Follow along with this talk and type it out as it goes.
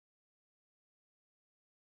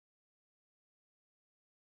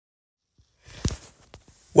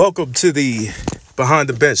Welcome to the Behind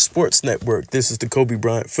the Bench Sports Network. This is the Kobe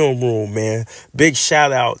Bryant Film Room, man. Big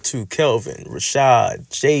shout out to Kelvin, Rashad,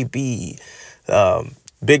 JB,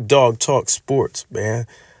 Big Dog Talk Sports, man.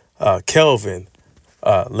 Kelvin,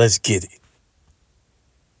 let's get it.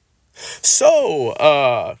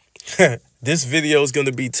 So, this video is going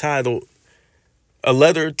to be titled "A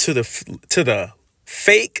Letter to the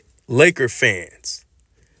Fake Laker Fans.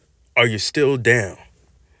 Are you still down?"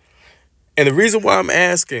 And the reason why I'm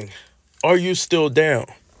asking, are you still down?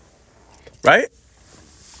 Right?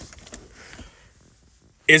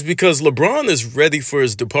 Is because LeBron is ready for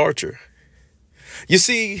his departure. You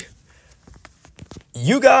see,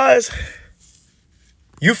 you guys,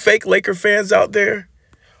 you fake Laker fans out there,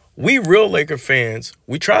 we real Laker fans,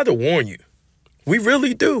 we try to warn you. We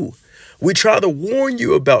really do. We try to warn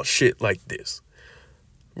you about shit like this.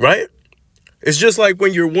 Right? It's just like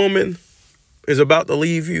when your woman is about to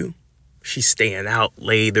leave you. She's staying out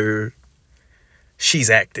later.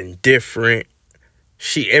 She's acting different.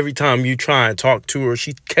 Every time you try and talk to her,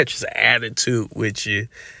 she catches an attitude with you.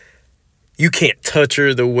 You can't touch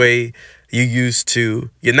her the way you used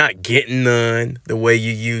to. You're not getting none the way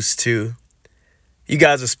you used to. You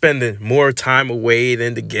guys are spending more time away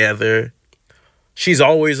than together. She's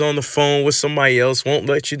always on the phone with somebody else, won't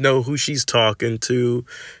let you know who she's talking to.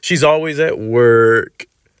 She's always at work.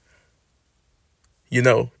 You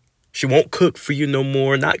know, she won't cook for you no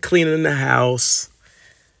more, not cleaning the house,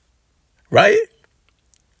 right?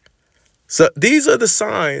 So these are the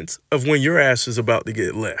signs of when your ass is about to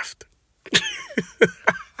get left.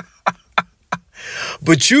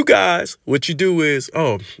 But you guys, what you do is,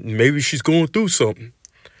 oh, maybe she's going through something.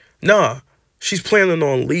 Nah, she's planning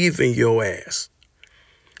on leaving your ass.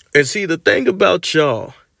 And see, the thing about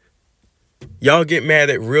y'all get mad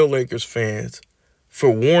at real Lakers fans for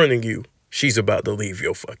warning you she's about to leave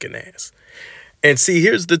your fucking ass. And see,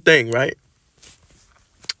 here's the thing, right?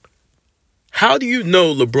 How do you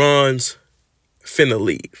know LeBron's finna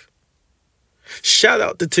leave? Shout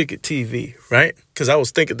out to Ticket TV, right? Because I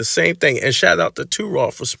was thinking the same thing. And shout out to Too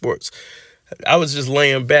Raw for Sports. I was just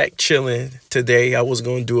laying back, chilling today. I was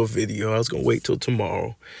going to do a video. I was going to wait till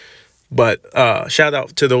tomorrow. But shout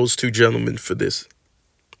out to those two gentlemen for this.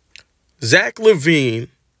 Zach LaVine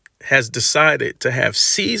has decided to have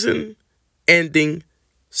season-ending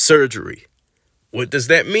surgery. What does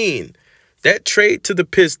that mean? That trade to the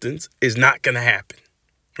Pistons is not going to happen,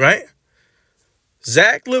 right?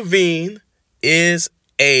 Zach LaVine is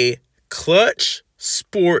a Clutch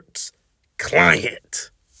Sports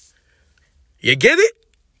client. You get it?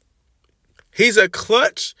 He's a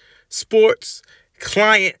Clutch Sports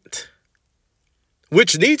client,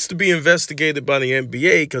 which needs to be investigated by the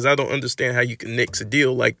NBA, because I don't understand how you can nix a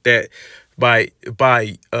deal like that by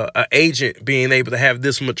an agent being able to have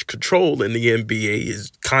this much control in the NBA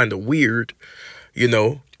is kind of weird. You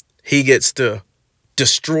know, he gets to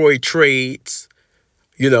destroy trades.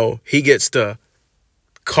 You know, he gets to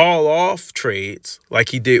call off trades like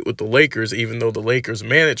he did with the Lakers, even though the Lakers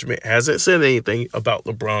management hasn't said anything about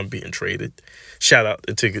LeBron being traded. Shout out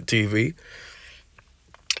to Ticket TV.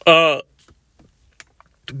 But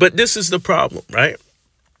this is the problem, right?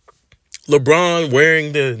 LeBron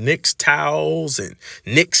wearing the Knicks towels and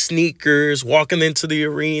Knicks sneakers, walking into the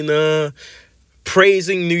arena,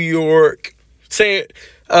 praising New York, saying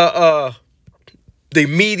the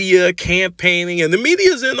media campaigning, and the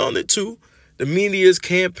media's in on it too. The media is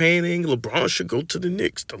campaigning. LeBron should go to the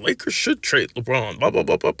Knicks. The Lakers should trade LeBron. Blah, blah,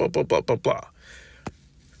 blah, blah, blah, blah, blah, blah, blah.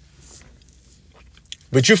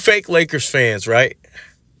 But you fake Lakers fans, right?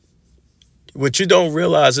 What you don't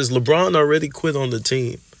realize is LeBron already quit on the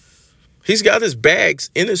team. He's got his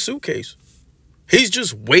bags in his suitcase. He's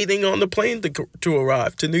just waiting on the plane to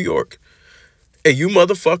arrive to New York. And you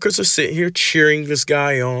motherfuckers are sitting here cheering this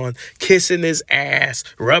guy on, kissing his ass,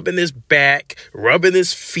 rubbing his back, rubbing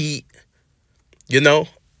his feet. You know,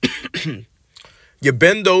 you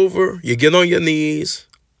bend over, you get on your knees,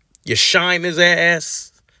 you shine his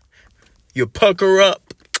ass, you pucker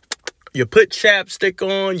up, you put chapstick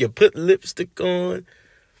on, you put lipstick on,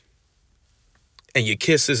 and you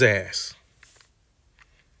kiss his ass.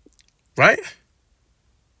 Right?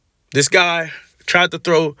 This guy tried to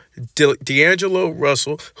throw D'Angelo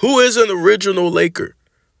Russell, who is an original Laker.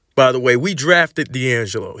 By the way, we drafted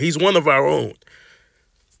D'Angelo. He's one of our own.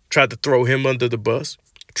 Tried to throw him under the bus.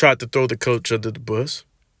 Tried to throw the coach under the bus.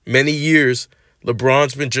 Many years,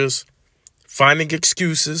 LeBron's been just finding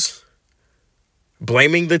excuses,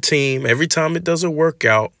 blaming the team every time it doesn't work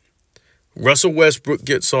out. Russell Westbrook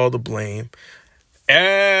gets all the blame.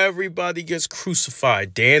 Everybody gets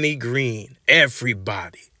crucified. Danny Green.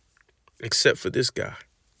 Everybody. Except for this guy.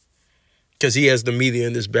 because he has the media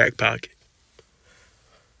in his back pocket.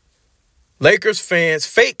 Lakers fans,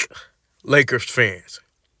 fake Lakers fans.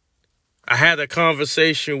 I had a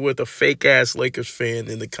conversation with a fake-ass Lakers fan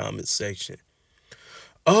in the comment section.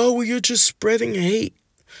 Oh, well, you're just spreading hate.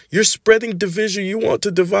 You're spreading division. You want to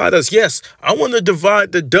divide us. Yes, I want to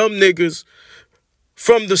divide the dumb niggas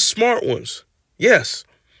from the smart ones. Yes.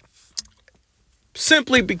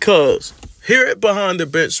 Simply because here at Behind the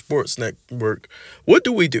Bench Sports Network, what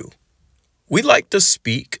do? We like to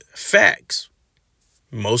speak facts.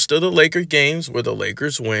 Most of the Laker games where the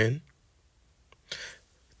Lakers win,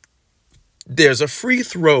 there's a free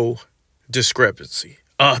throw discrepancy.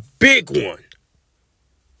 A big one.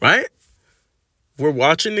 Right? We're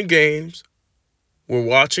watching the games. We're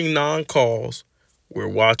watching non-calls. We're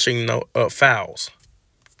watching fouls.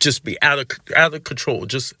 Just be out of control.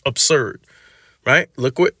 Just absurd. Right?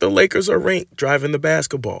 Look what the Lakers are ranked driving the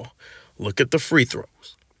basketball. Look at the free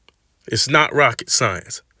throws. It's not rocket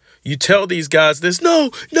science. You tell these guys this, no,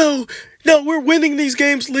 we're winning these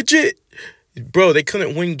games legit. Bro, they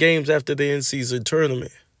couldn't win games after the in-season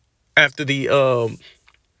tournament. After the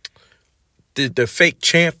fake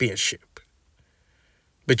championship.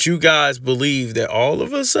 But you guys believe that all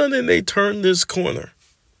of a sudden they turned this corner.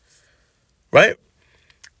 Right?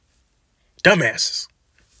 Dumbasses.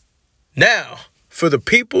 Now, for the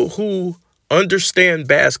people who understand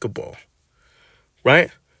basketball, right?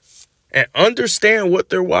 And understand what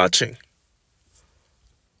they're watching.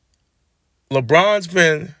 LeBron's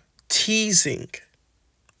been teasing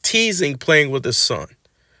playing with his son.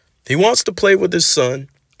 He wants to play with his son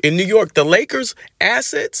in New York. The Lakers'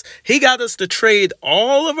 assets, he got us to trade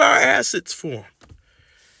all of our assets for him.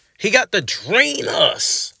 He got to drain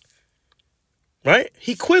us. Right?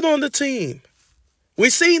 He quit on the team. We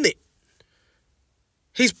seen it.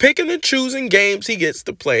 He's picking and choosing games he gets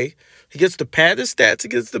to play. He gets to pad his stats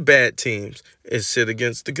against the bad teams and sit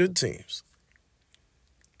against the good teams.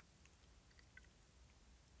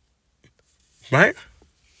 Right?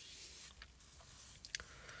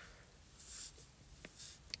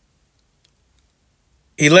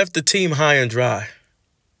 He left the team high and dry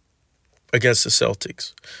against the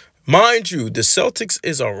Celtics. Mind you, the Celtics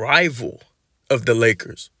is a rival of the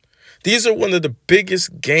Lakers. These are one of the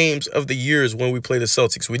biggest games of the years when we play the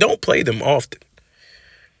Celtics. We don't play them often.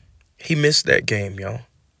 He missed that game, y'all.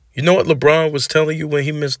 You know what LeBron was telling you when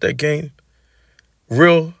he missed that game?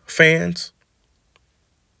 Real fans,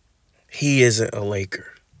 he isn't a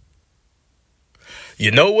Laker. You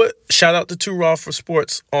know what? Shout out to Too Raw for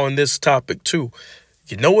Sports on this topic, too.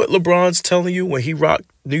 You know what LeBron's telling you when he rocked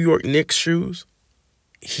New York Knicks shoes?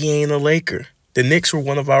 He ain't a Laker. The Knicks were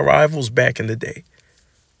one of our rivals back in the day.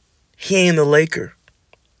 He ain't a Laker.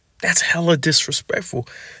 That's hella disrespectful.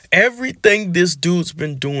 Everything this dude's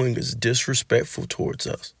been doing is disrespectful towards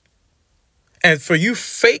us. And for you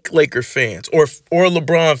fake Laker fans or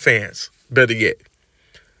LeBron fans, better yet,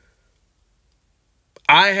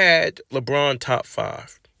 I had LeBron top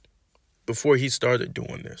 5 before he started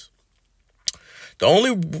doing this. The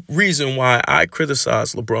only reason why I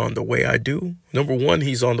criticize LeBron the way I do, number one,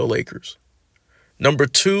 he's on the Lakers. Number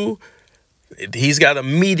two, he's got a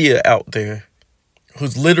media out there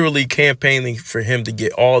who's literally campaigning for him to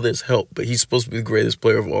get all this help, but he's supposed to be the greatest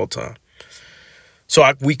player of all time. So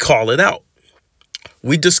we call it out.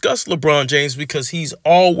 We discuss LeBron James because he's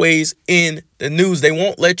always in the news. They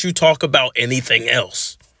won't let you talk about anything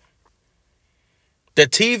else. The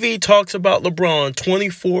TV talks about LeBron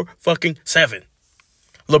 24-7.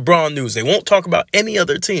 LeBron news. They won't talk about any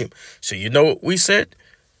other team. So you know what we said?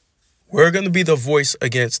 We're going to be the voice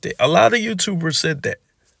against it. A lot of YouTubers said that.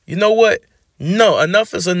 You know what? No,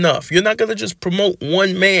 enough is enough. You're not going to just promote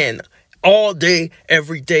one man all day,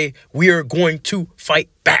 every day. We are going to fight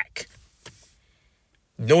back.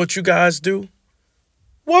 You know what you guys do?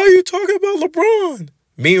 Why are you talking about LeBron?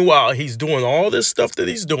 Meanwhile, he's doing all this stuff that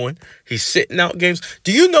he's doing. He's sitting out games.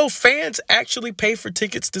 Do you know fans actually pay for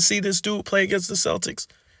tickets to see this dude play against the Celtics?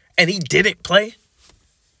 And he didn't play?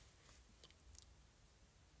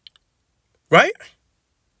 Right?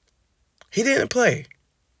 He didn't play.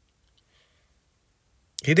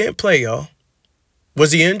 He didn't play, y'all.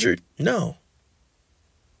 Was he injured? No.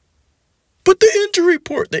 But the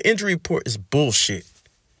injury report is bullshit.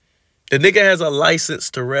 The nigga has a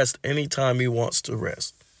license to rest anytime he wants to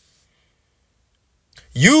rest.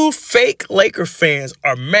 You fake Laker fans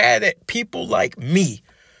are mad at people like me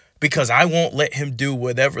because I won't let him do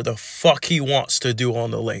whatever the fuck he wants to do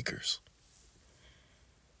on the Lakers.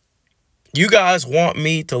 You guys want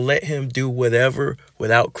me to let him do whatever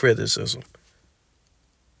without criticism.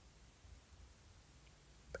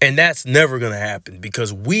 And that's never going to happen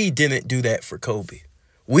because we didn't do that for Kobe.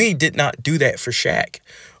 We did not do that for Shaq.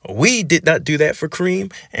 We did not do that for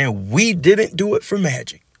Kareem. And we didn't do it for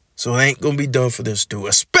Magic. So it ain't going to be done for this dude,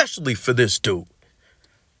 especially for this dude.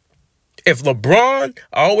 If LeBron,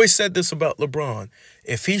 I always said this about LeBron,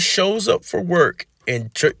 if he shows up for work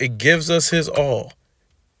and it gives us his all,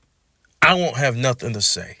 I won't have nothing to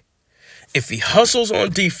say. If he hustles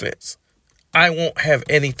on defense, I won't have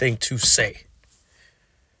anything to say.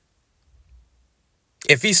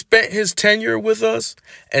 If he spent his tenure with us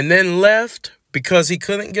and then left because he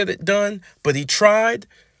couldn't get it done, but he tried,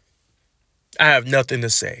 I have nothing to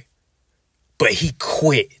say. But he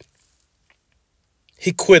quit.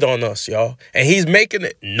 He quit on us, y'all. And he's making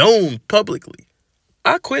it known publicly.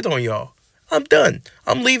 I quit on y'all. I'm done.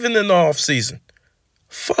 I'm leaving in the offseason.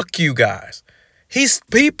 Fuck you guys. He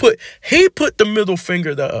put the middle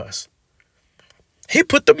finger to us. He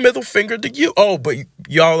put the middle finger to you. Oh, but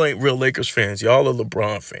y'all ain't real Lakers fans. Y'all are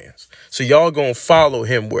LeBron fans. So y'all gonna follow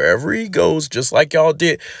him wherever he goes, just like y'all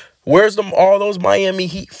did. Where's all those Miami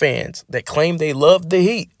Heat fans that claim they love the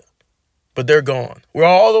Heat, but they're gone? Where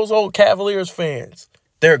are all those old Cavaliers fans?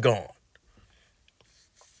 They're gone.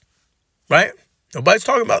 Right? Nobody's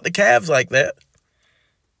talking about the Cavs like that.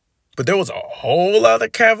 But there was a whole lot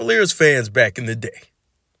of Cavaliers fans back in the day.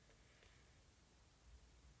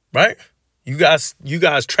 Right? You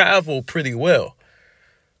guys travel pretty well.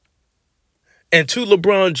 And to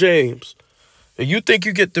LeBron James, you think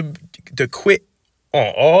you get to quit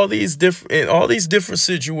on all these different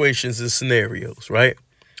situations and scenarios, right?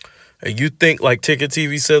 And you think, like Ticket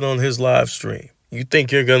TV said on his live stream, you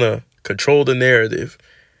think you're gonna control the narrative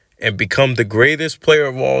and become the greatest player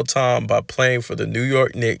of all time by playing for the New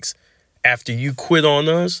York Knicks after you quit on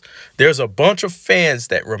us? There's a bunch of fans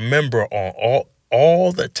that remember on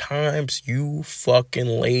all the times you fucking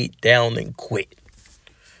laid down and quit.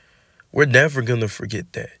 We're never going to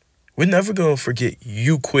forget that. We're never going to forget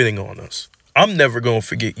you quitting on us. I'm never going to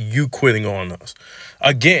forget you quitting on us.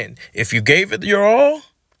 Again, if you gave it your all,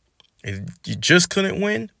 if you just couldn't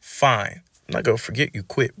win, fine. I'm not going to forget you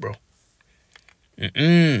quit, bro.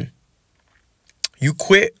 You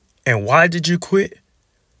quit, and why did you quit?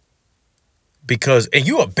 And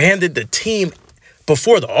you abandoned the team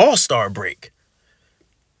before the All-Star break.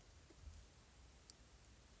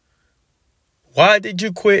 Why did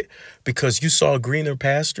you quit? Because you saw greener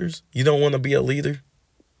pastures? You don't want to be a leader?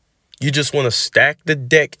 You just want to stack the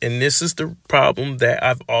deck, and this is the problem that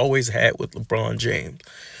I've always had with LeBron James.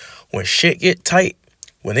 When shit get tight,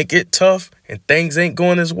 when it get tough, and things ain't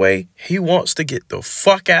going his way, he wants to get the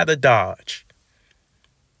fuck out of Dodge.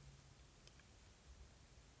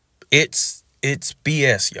 It's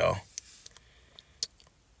BS, y'all.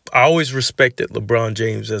 I always respected LeBron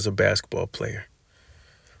James as a basketball player.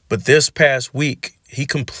 But this past week, he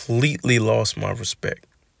completely lost my respect.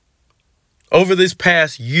 Over this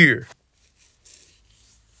past year,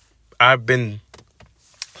 I've been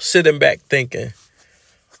sitting back thinking,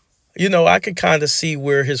 I could kind of see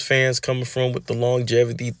where his fans coming from with the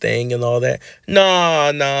longevity thing and all that.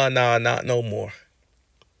 Nah, not no more.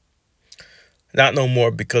 Not no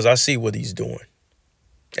more, because I see what he's doing.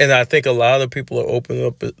 And I think a lot of people are opening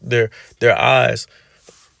up their eyes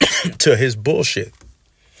to his bullshit.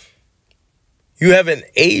 You have an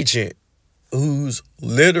agent who's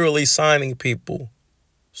literally signing people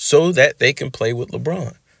so that they can play with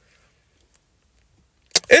LeBron.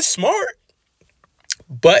 It's smart,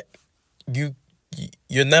 but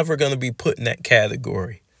you're never going to be put in that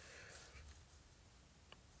category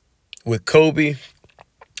with Kobe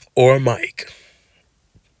or Mike.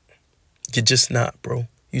 You're just not, bro.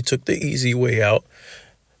 You took the easy way out.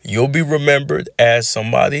 You'll be remembered as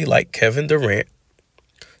somebody like Kevin Durant,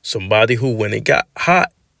 somebody who, when it got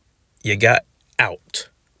hot, you got out.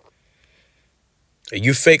 And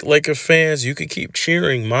you fake Lakers fans, you can keep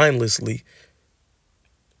cheering mindlessly.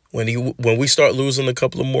 When we start losing a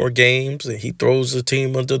couple of more games and he throws the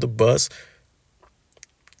team under the bus,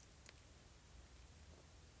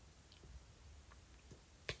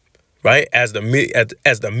 right? As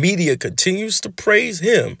the media continues to praise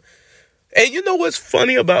him. And you know what's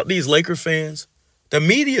funny about these Laker fans? The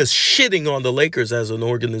media is shitting on the Lakers as an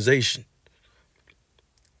organization.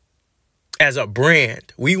 As a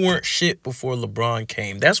brand. We weren't shit before LeBron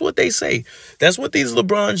came. That's what they say. That's what these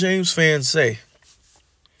LeBron James fans say.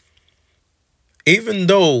 Even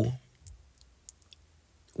though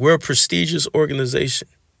we're a prestigious organization.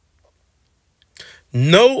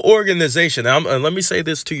 No organization, and let me say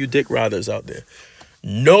this to you Dick Riders out there.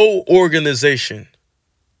 No organization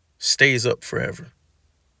stays up forever.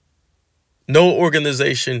 No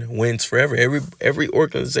organization wins forever. Every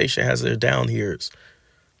organization has their down years.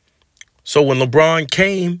 So when LeBron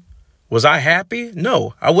came, Was I happy?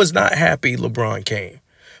 No, I was not happy LeBron came.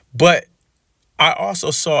 But I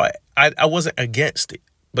also saw it. I wasn't against it,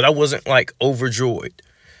 but I wasn't like overjoyed.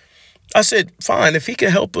 I said, fine, if he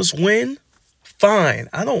can help us win, fine.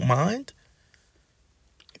 I don't mind.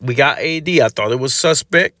 We got AD. I thought it was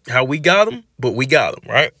suspect how we got him, but we got him,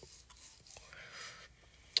 right?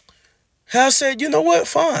 And I said, you know what?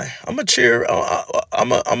 Fine. I'm a cheer.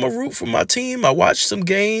 I'm a root for my team. I watched some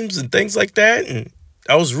games and things like that, and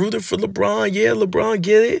I was rooting for LeBron. Yeah, LeBron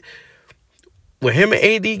get it. When him and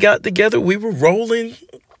AD got together, we were rolling.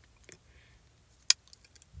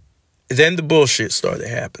 Then the bullshit started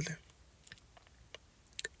happening.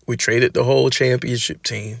 We traded the whole championship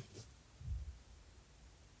team.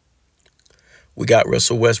 We got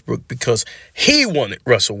Russell Westbrook because he wanted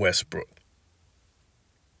Russell Westbrook.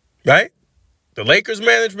 Right? The Lakers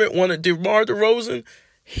management wanted DeMar DeRozan.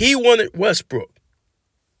 He wanted Westbrook.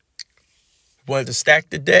 He wanted to stack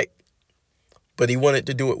the deck, but he wanted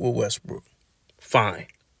to do it with Westbrook. Fine.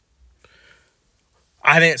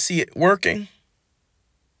 I didn't see it working.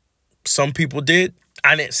 Some people did.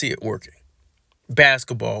 I didn't see it working.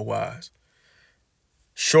 Basketball-wise.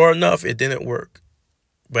 Sure enough, it didn't work.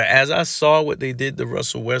 But as I saw what they did to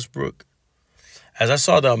Russell Westbrook, as I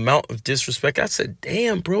saw the amount of disrespect, I said,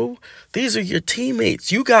 damn, bro, these are your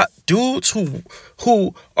teammates. You got dudes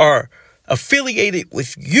who are affiliated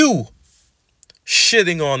with you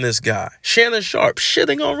shitting on this guy. Shannon Sharpe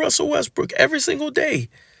shitting on Russell Westbrook every single day.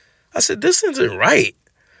 I said, this isn't right.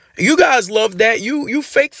 You guys love that. You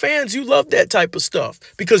fake fans, you love that type of stuff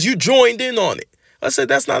because you joined in on it. I said,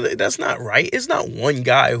 that's not right. It's not one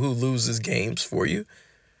guy who loses games for you.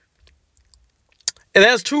 And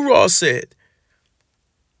as Two Raw said,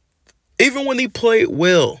 even when he played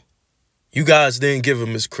well, you guys didn't give him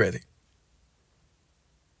his credit.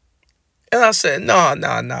 And I said, nah,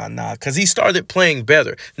 because he started playing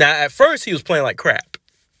better. Now, at first, he was playing like crap.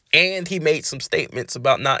 And he made some statements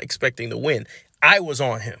about not expecting to win. I was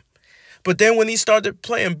on him. But then when he started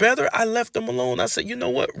playing better, I left him alone. I said, you know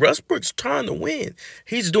what? Westbrook's trying to win.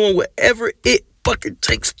 He's doing whatever it fucking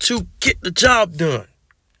takes to get the job done.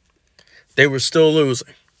 They were still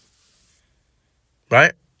losing.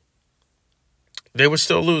 Right? They were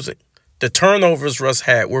still losing. The turnovers Russ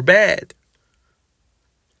had were bad.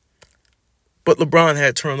 But LeBron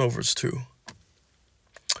had turnovers too.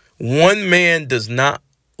 One man does not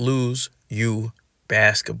lose you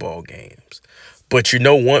basketball games. But you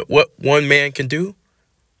know what one man can do?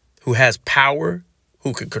 Who has power,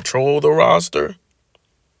 who can control the roster,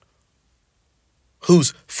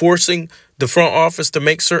 who's forcing the front office to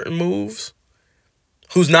make certain moves,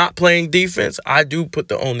 who's not playing defense. I do put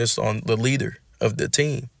the onus on the leader of the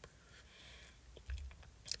team.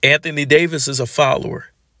 Anthony Davis is a follower.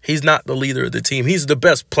 He's not the leader of the team. He's the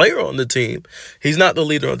best player on the team. He's not the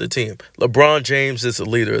leader of the team. LeBron James is the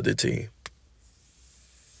leader of the team.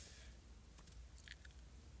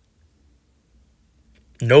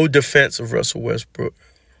 No defense of Russell Westbrook.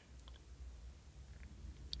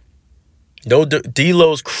 No,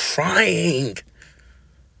 D'Lo's crying.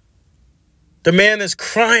 The man is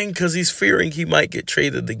crying because he's fearing he might get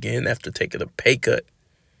traded again after taking a pay cut.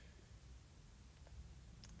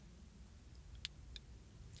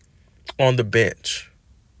 On the bench.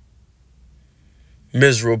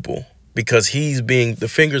 Miserable because the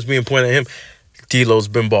fingers being pointed at him. D'Lo's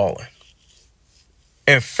been balling.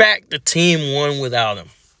 In fact, the team won without him.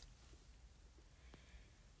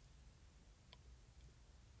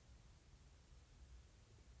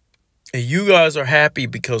 And you guys are happy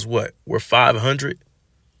because what? We're 500.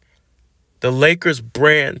 The Lakers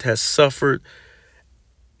brand has suffered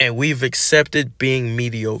and we've accepted being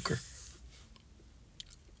mediocre.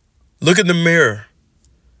 Look in the mirror.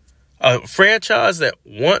 A franchise that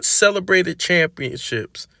once celebrated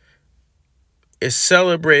championships is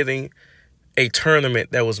celebrating a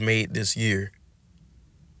tournament that was made this year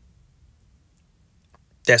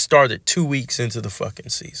that started 2 weeks into the fucking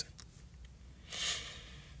season.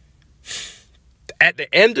 At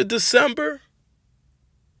the end of December,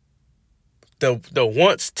 the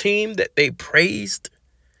once team that they praised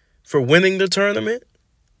for winning the tournament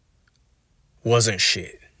wasn't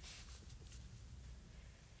shit.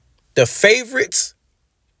 The favorites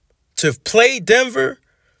to play Denver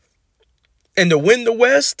and to win the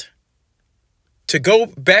West, to go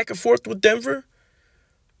back and forth with Denver,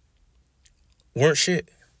 weren't shit.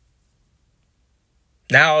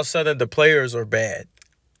 Now all of a sudden the players are bad.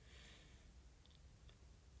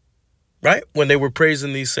 Right? When they were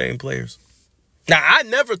praising these same players. Now, I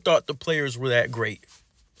never thought the players were that great.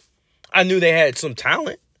 I knew they had some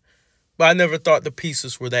talent, but I never thought the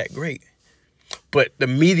pieces were that great. But the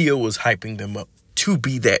media was hyping them up to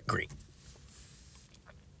be that great.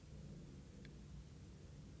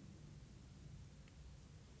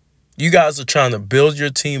 You guys are trying to build your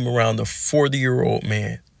team around a 40-year-old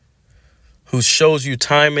man who shows you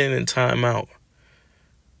time in and time out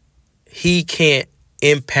he can't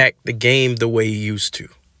impact the game the way he used to.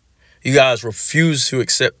 You guys refuse to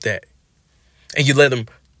accept that. And you let him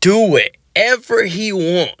do whatever he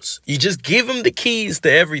wants. You just give him the keys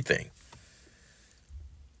to everything.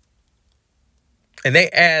 And they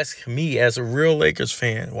ask me as a real Lakers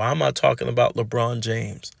fan, why am I talking about LeBron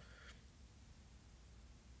James?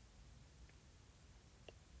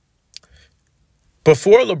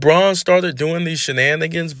 Before LeBron started doing these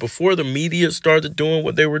shenanigans, before the media started doing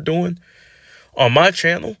what they were doing, on my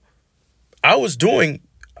channel, I was doing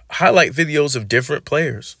highlight videos of different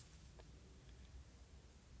players.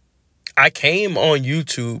 I came on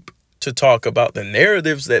YouTube to talk about the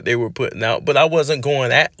narratives that they were putting out, but I wasn't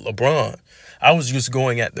going at LeBron. I was just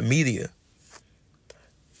going at the media.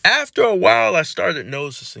 After a while, I started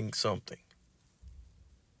noticing something.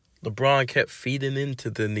 LeBron kept feeding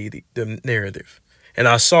into the narrative. And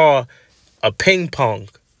I saw a ping pong.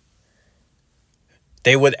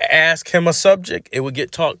 They would ask him a subject. It would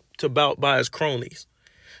get talked about by his cronies.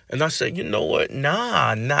 And I said, you know what?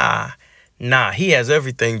 Nah. He has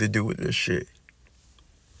everything to do with this shit.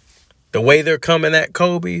 The way they're coming at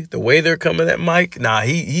Kobe, the way they're coming at Mike,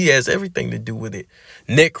 he has everything to do with it.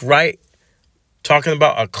 Nick Wright talking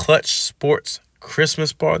about a Clutch Sports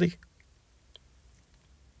Christmas party.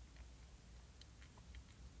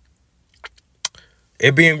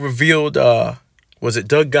 It being revealed, was it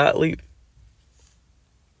Doug Gottlieb?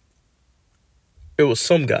 It was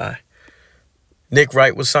some guy. Nick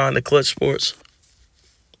Wright was signed to Clutch Sports.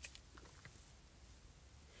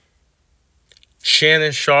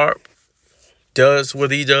 Shannon Sharp does what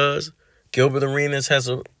he does. Gilbert Arenas has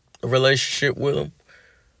a relationship with him.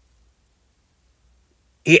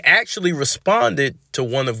 He actually responded to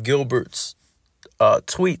one of Gilbert's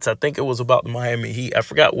tweets. I think it was about the Miami Heat. I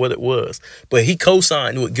forgot what it was. But he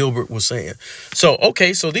co-signed what Gilbert was saying. So,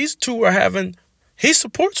 okay, so these two are having... He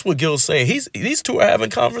supports what Gil's saying. These two are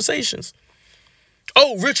having conversations.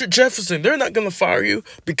 Oh, Richard Jefferson, they're not going to fire you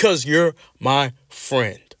because you're my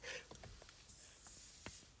friend.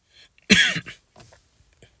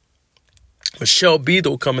 Michelle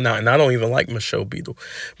Beadle coming out, and I don't even like Michelle Beadle.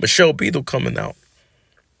 Michelle Beadle coming out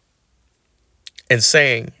and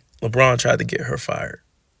saying LeBron tried to get her fired.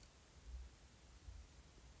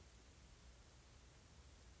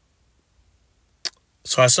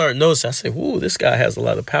 So I started noticing, I said, whoa, this guy has a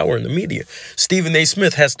lot of power in the media. Stephen A.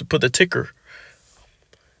 Smith has to put a ticker,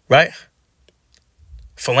 right?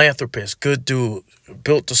 Philanthropist, good dude,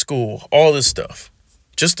 built the school, all this stuff.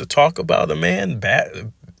 Just to talk about a man,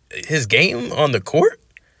 his game on the court.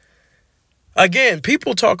 Again,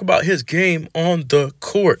 people talk about his game on the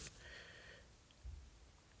court.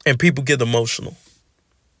 And people get emotional.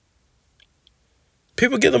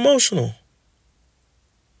 People get emotional.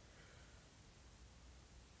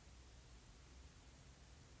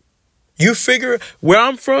 You figure, where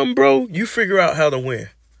I'm from, bro, you figure out how to win.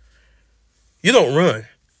 You don't run.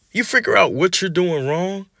 You figure out what you're doing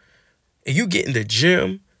wrong, and you get in the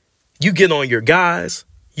gym. You get on your guys.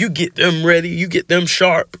 You get them ready. You get them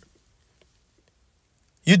sharp.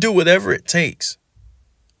 You do whatever it takes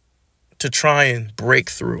to try and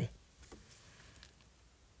break through.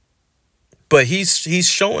 But he's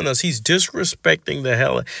showing us he's disrespecting the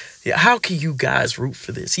hell. How can you guys root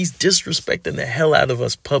for this? He's disrespecting the hell out of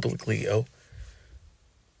us publicly, yo.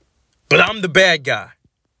 But I'm the bad guy.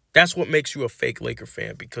 That's what makes you a fake Laker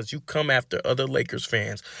fan, because you come after other Lakers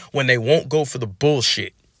fans when they won't go for the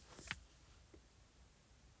bullshit.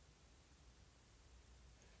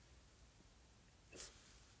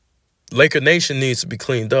 Laker Nation needs to be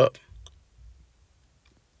cleaned up.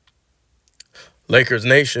 Lakers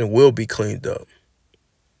Nation will be cleaned up.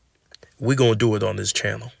 We're going to do it on this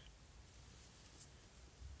channel.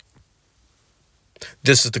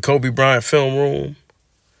 This is the Kobe Bryant Film Room,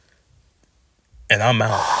 and I'm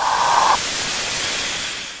out.